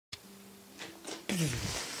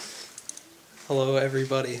Hello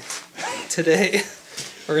everybody. Today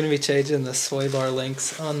we're going to be changing the sway bar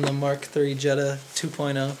links on the Mk3 Jetta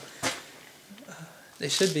 2.0. They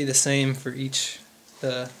should be the same for each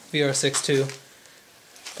VR6 too.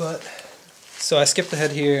 But so I skipped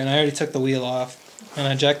ahead here and I already took the wheel off and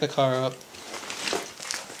I jacked the car up.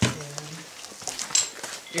 And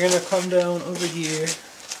you're going to come down over here.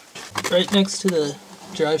 Right next to the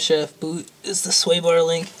drive shaft boot is the sway bar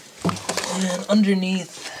link, and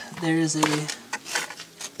underneath there's a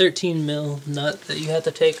 13mm nut that you have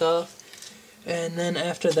to take off, and then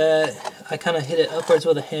after that I kind of hit it upwards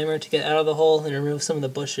with a hammer to get out of the hole and remove some of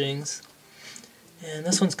the bushings. And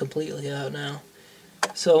this one's completely out now.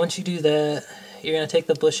 So once you do that, you're going to take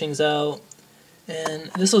the bushings out,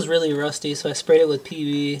 and this was really rusty, so I sprayed it with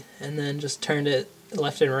PB and then just turned it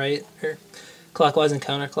left and right, or clockwise and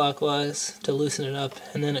counterclockwise, to loosen it up,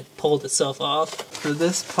 and then it pulled itself off. For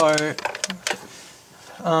this part,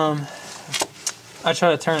 I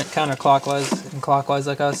try to turn it counterclockwise and clockwise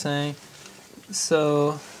like I was saying.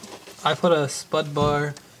 So I put a spud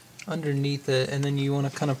bar underneath it, and then you want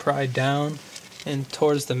to kind of pry down and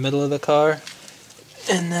towards the middle of the car,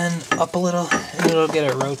 and then up a little, and it'll get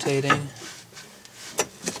it rotating.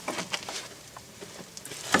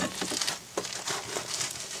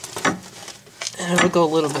 And it'll go a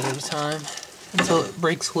little bit at a time until it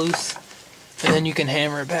breaks loose, and then you can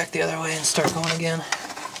hammer it back the other way and start going again.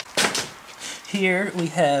 Here we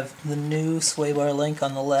have the new sway bar link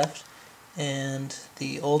on the left and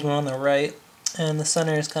the old one on the right, and the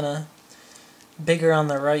center is kind of bigger on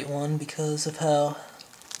the right one because of how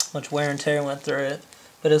much wear and tear went through it,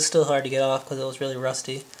 but it was still hard to get off because it was really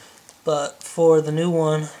rusty. But for the new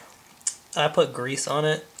one, I put grease on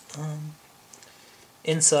it.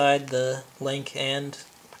 Inside the link and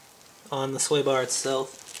on the sway bar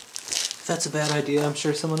itself. If that's a bad idea, I'm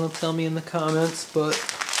sure someone will tell me in the comments, but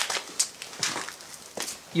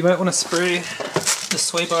you might want to spray the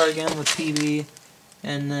sway bar again with PB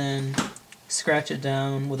and then scratch it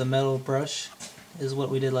down with a metal brush, is what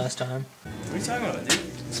we did last time. What are you talking about, dude?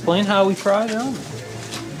 Explain how we pry down.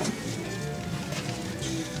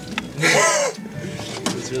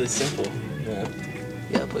 It's really simple.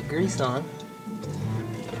 Yeah, put grease on.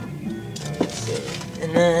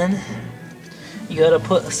 And then you gotta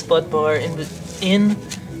put a spud bar in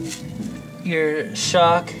your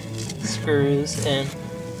shock screws and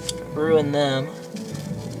ruin them.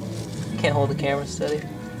 Can't hold the camera steady.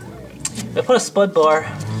 I put a spud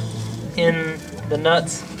bar in the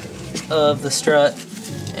nuts of the strut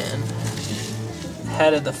and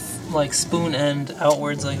had it like spoon end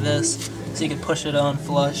outwards like this, so you could push it on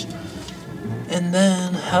flush. And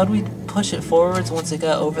then how do we push it forwards once it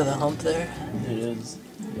got over the hump there? It is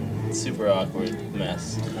super awkward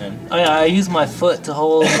mess. And oh yeah, I use my foot to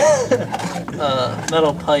hold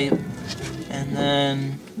metal pipe, and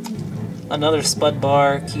then another spud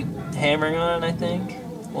bar, keep hammering on it, I think,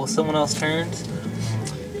 while someone else turns.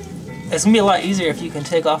 It's gonna be a lot easier if you can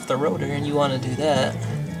take off the rotor and you want to do that,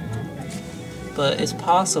 but it's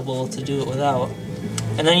possible to do it without.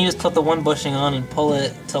 And then you just put the one bushing on and pull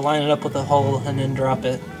it to line it up with the hole, and then drop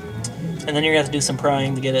it. And then you're gonna have to do some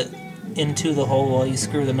prying to get it into the hole while you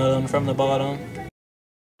screw the nut on from the bottom.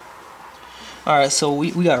 Alright, so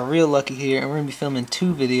we got real lucky here, and we're gonna be filming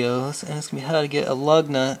 2 videos, and it's gonna be how to get a lug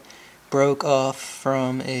nut broke off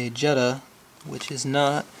from a Jetta, which is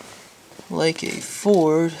not like a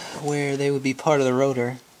Ford where they would be part of the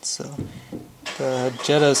rotor. So the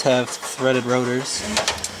Jettas have threaded rotors.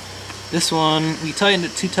 This one, we tightened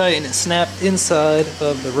it too tight and it snapped inside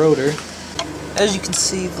of the rotor. As you can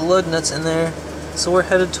see, the lug nut's in there. So we're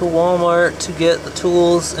headed to Walmart to get the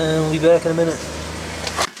tools, and we'll be back in a minute.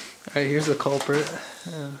 Alright, here's the culprit.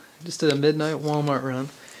 Just did a midnight Walmart run.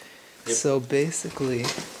 Yep. So basically,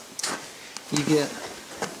 you get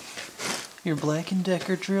your Black &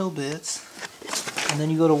 Decker drill bits, and then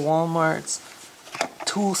you go to Walmart's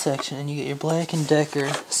tool section and you get your Black &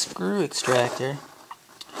 Decker screw extractor.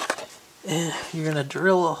 And you're going to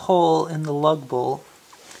drill a hole in the lug bolt,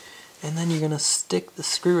 and then you're going to stick the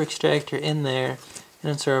screw extractor in there,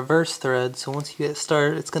 and it's a reverse thread, so once you get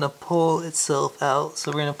started it's going to pull itself out.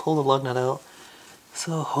 So we're going to pull the lug nut out,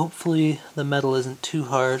 so hopefully the metal isn't too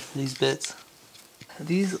hard for these bits.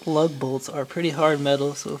 These lug bolts are pretty hard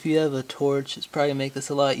metal, so if you have a torch it's probably going to make this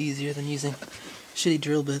a lot easier than using shitty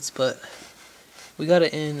drill bits, but we got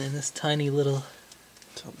it in this tiny little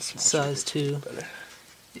size too.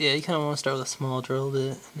 Yeah, you kind of want to start with a small drill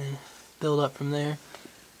bit and then build up from there.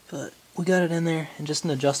 But we got it in there, and just an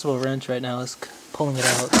adjustable wrench right now is pulling it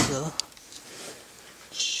out.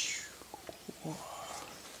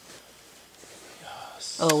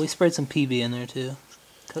 So Oh, we sprayed some PB in there too,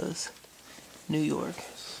 cause New York.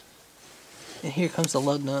 And here comes the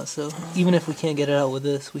lug nut. So even if we can't get it out with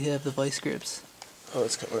this, we have the vice grips. Oh,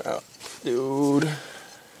 it's coming out, dude.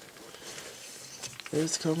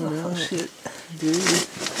 It's coming out. Oh shit, dude. No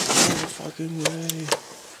fucking way.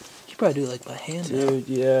 you probably do it like by hand. Dude,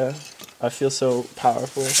 yeah. I feel so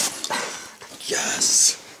powerful.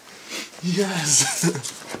 Yes. Yes.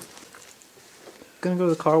 Gonna go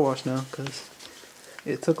to the car wash now because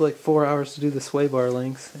it took like 4 hours to do the sway bar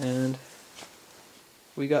links, and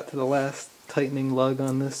we got to the last tightening lug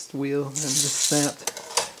on this wheel and it just snapped.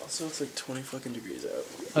 Also, it's like 20 fucking degrees out.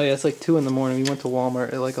 Oh yeah, it's like 2 in the morning. We went to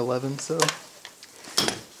Walmart at like 11, so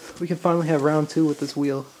we can finally have round 2 with this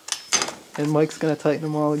wheel. And Mike's gonna tighten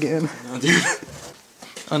them all again. No, dude.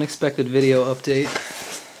 Unexpected video update.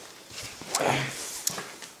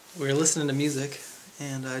 We were listening to music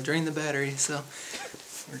and I drained the battery, so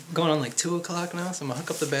we're going on like 2 o'clock now, so I'm gonna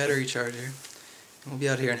hook up the battery charger and we'll be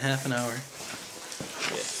out here in half an hour.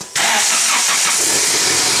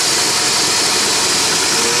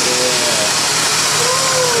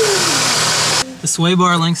 The sway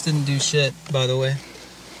bar links didn't do shit, by the way,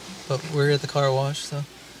 but we're at the car wash, so.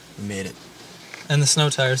 We made it. And the snow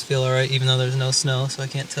tires feel alright, even though there's no snow, so I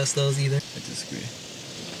can't test those either. I disagree.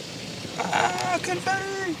 Ah,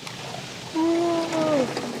 confetti! Whoa.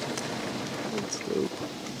 That's dope.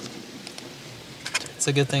 It's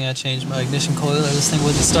a good thing I changed my ignition coil, or this thing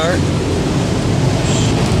wouldn't start.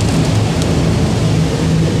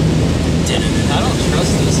 I don't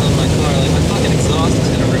trust this on my car, like my fucking exhaust is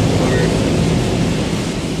gonna rip apart.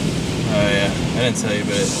 Oh yeah, I didn't tell you,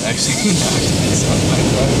 but it actually knocked this on my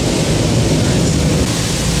car.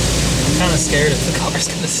 I'm kinda scared if the car's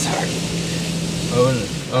gonna start.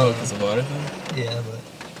 Oh, because of water thing? Yeah, but...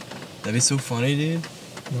 That'd be so funny, dude.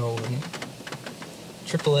 No, it wouldn't.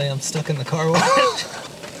 AAA, I'm stuck in the car wash.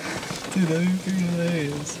 Dude, that'd be pretty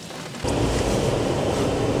hilarious.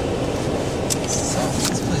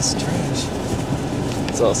 This place is trash.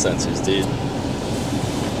 It's all sensors, dude.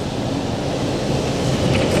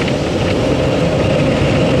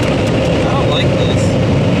 I don't like this.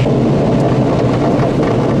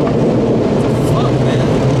 Fuck, man.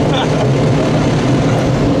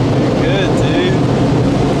 Good, dude.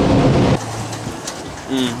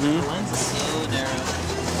 Mm-hmm. The lens is so narrow.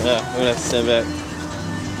 Yeah, we're gonna have to stand back.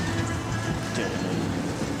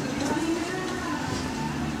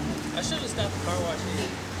 I should have stopped the car wash here.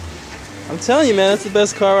 I'm telling you, man, that's the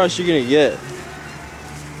best car wash you're gonna get.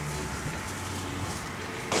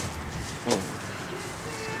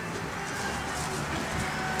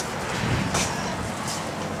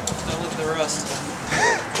 Don't look at the rust.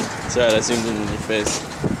 It's alright, I zoomed in your face.